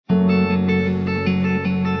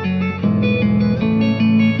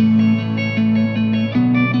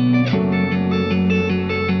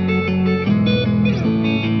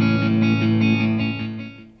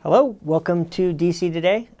Welcome to DC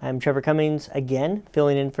Today. I'm Trevor Cummings again,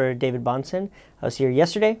 filling in for David Bahnsen. I was here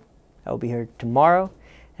yesterday. I will be here tomorrow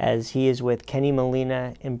as he is with Kenny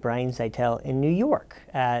Molina and Brian Zeitel in New York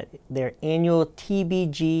at their annual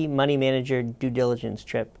TBG Money Manager Due Diligence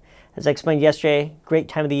trip. As I explained yesterday, great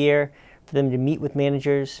time of the year for them to meet with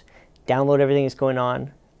managers, download everything that's going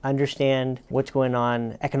on, understand what's going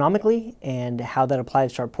on economically and how that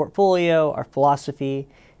applies to our portfolio, our philosophy,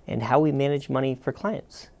 and how we manage money for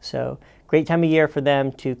clients. So great time of year for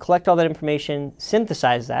them to collect all that information,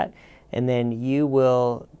 synthesize that, and then you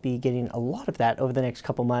will be getting a lot of that over the next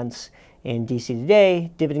couple months in DC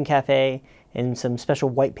Today, Dividend Cafe, and some special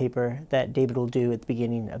white paper that David will do at the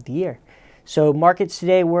beginning of the year. So markets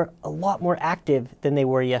today were a lot more active than they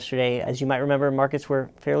were yesterday. As you might remember, markets were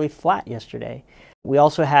fairly flat yesterday. We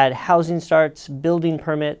also had housing starts, building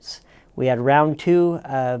permits. We had round 2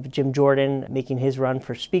 of Jim Jordan making his run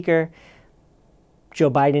for speaker.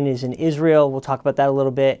 Joe Biden is in Israel. We'll talk about that a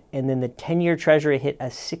little bit. And then the 10-year Treasury hit a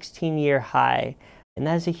 16-year high. And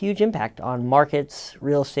that has a huge impact on markets,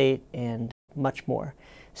 real estate, and much more.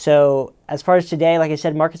 So as far as today, like I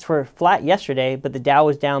said, markets were flat yesterday, but the Dow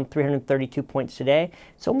was down 332 points today.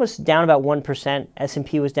 It's almost down about 1%.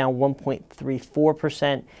 S&P was down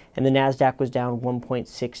 1.34%, and the NASDAQ was down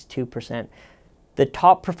 1.62%. The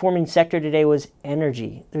top performing sector today was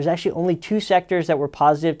energy. There's actually only 2 sectors that were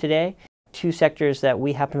positive today, 2 sectors that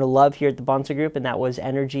we happen to love here at the Bahnsen Group, and that was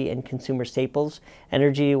energy and consumer staples.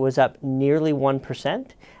 Energy was up nearly 1%,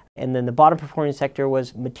 and then the bottom performing sector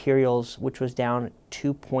was materials, which was down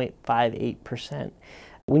 2.58%.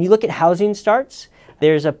 When you look at housing starts,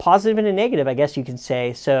 there's a positive and a negative, I guess you can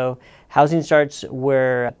say. So housing starts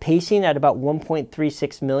were pacing at about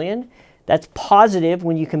 1.36 million. That's positive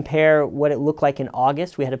when you compare what it looked like in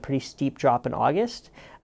August. We had a pretty steep drop in August,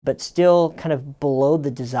 but still kind of below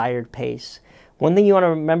the desired pace. One thing you want to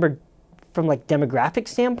remember from like demographic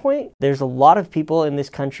standpoint, there's a lot of people in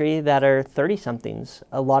this country that are 30-somethings.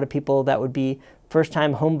 A lot of people that would be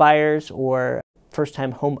first-time home buyers or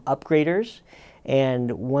first-time home upgraders.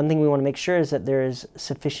 And one thing we want to make sure is that there is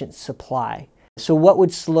sufficient supply. So what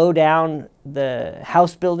would slow down the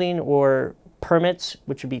house building or permits,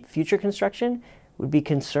 which would be future construction, would be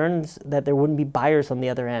concerns that there wouldn't be buyers on the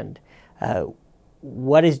other end.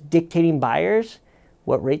 What is dictating buyers?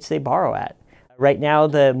 What rates they borrow at. Right now,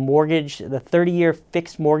 the 30-year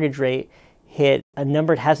fixed mortgage rate hit a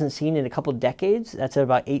number it hasn't seen in a couple decades. That's at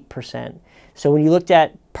about 8%. So when you looked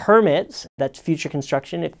at permits, that's future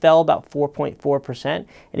construction, it fell about 4.4%. And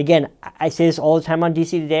again, I say this all the time on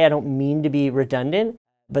DC Today. I don't mean to be redundant,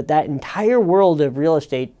 but that entire world of real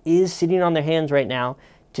estate is sitting on their hands right now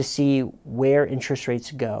to see where interest rates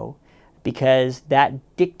go, because that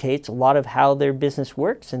dictates a lot of how their business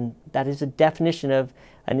works, and that is a definition of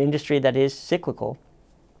an industry that is cyclical.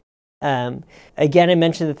 Again, I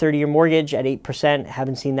mentioned the 30-year mortgage at 8%.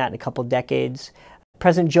 Haven't seen that in a couple decades.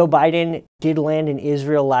 President Joe Biden did land in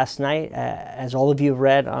Israel last night, as all of you have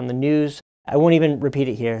read on the news. I won't even repeat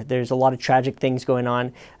it here. There's a lot of tragic things going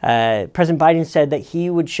on. President Biden said that he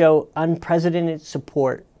would show unprecedented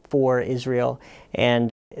support for Israel, and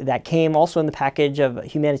that came also in the package of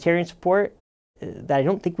humanitarian support that I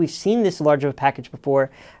don't think we've seen this large of a package before.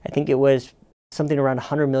 I think it was something around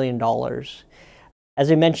 $100 million.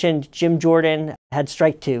 As I mentioned, Jim Jordan had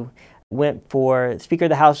strike 2, went for Speaker of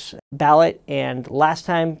the House ballot, and last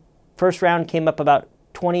time, first round came up about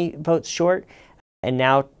 20 votes short, and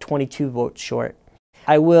now 22 votes short.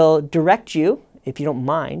 I will direct you, if you don't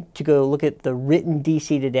mind, to go look at the written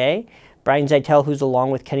DC Today. Brian Zeitel, who's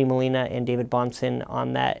along with Kenny Molina and David Bahnsen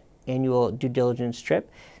on that annual due diligence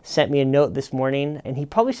trip, sent me a note this morning, and he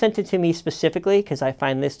probably sent it to me specifically because I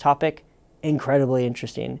find this topic incredibly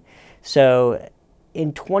interesting. So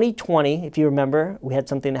in 2020, if you remember, we had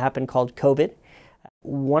something that happened called COVID.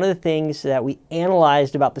 One of the things that we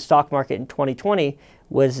analyzed about the stock market in 2020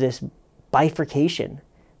 was this bifurcation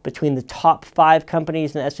between the top 5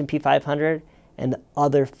 companies in the S&P 500 and the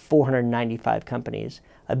other 495 companies.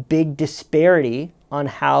 A big disparity on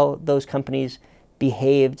how those companies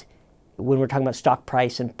behaved when we're talking about stock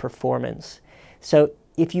price and performance. So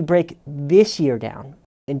if you break this year down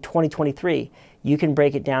in 2023, you can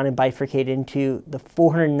break it down and bifurcate into the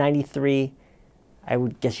 493, I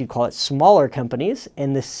would guess you'd call it smaller companies,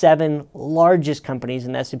 and the 7 largest companies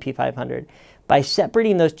in the S&P 500. By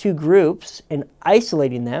separating those 2 groups and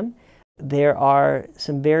isolating them, there are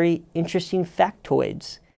some very interesting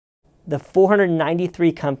factoids. The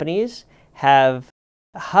 493 companies have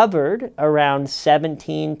hovered around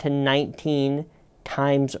 17 to 19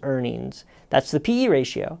 times earnings. That's the PE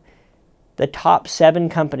ratio. The top 7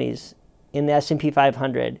 companies in the S&P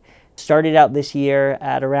 500 started out this year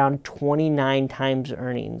at around 29 times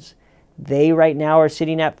earnings. They right now are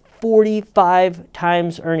sitting at 45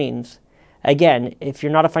 times earnings. Again, if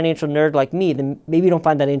you're not a financial nerd like me, then maybe you don't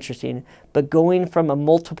find that interesting. But going from a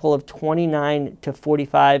multiple of 29 to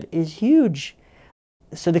 45 is huge.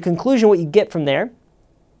 So the conclusion, what you get from there,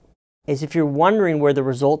 is if you're wondering where the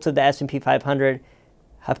results of the S&P 500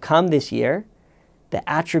 have come this year, the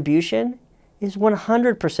attribution is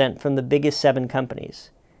 100% from the biggest 7 companies.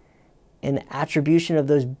 And the attribution of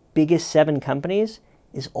those biggest 7 companies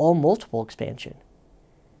is all multiple expansion.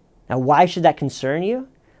 Now, why should that concern you?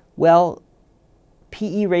 Well,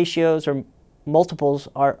 PE ratios or multiples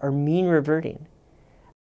are mean reverting.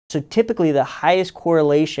 So typically the highest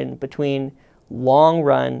correlation between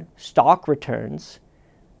long-run stock returns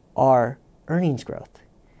are earnings growth.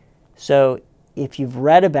 So if you've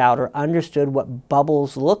read about or understood what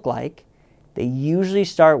bubbles look like, they usually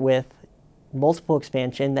start with multiple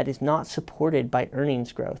expansion that is not supported by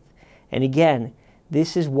earnings growth. And again,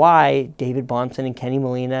 this is why David Bahnsen and Kenny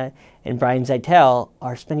Molina and Brian Zeitel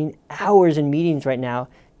are spending hours in meetings right now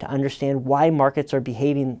to understand why markets are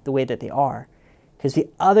behaving the way that they are. Because the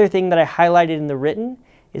other thing that I highlighted in the written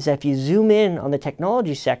is that if you zoom in on the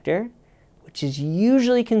technology sector, which is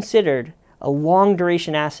usually considered a long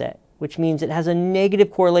duration asset, which means it has a negative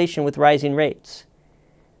correlation with rising rates.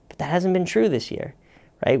 But that hasn't been true this year,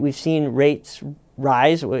 right? We've seen rates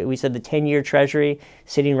rise. We said the 10-year Treasury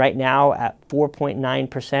sitting right now at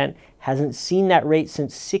 4.9%, hasn't seen that rate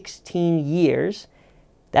since 16 years.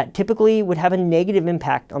 That typically would have a negative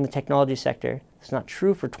impact on the technology sector. It's not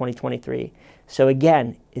true for 2023. So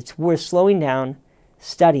again, it's worth slowing down,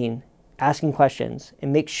 studying, asking questions,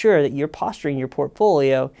 and make sure that you're posturing your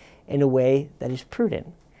portfolio in a way that is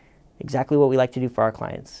prudent. Exactly what we like to do for our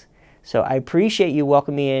clients. So I appreciate you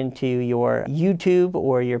welcoming me into your YouTube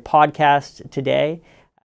or your podcast today,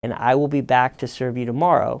 and I will be back to serve you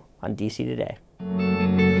tomorrow on DC Today.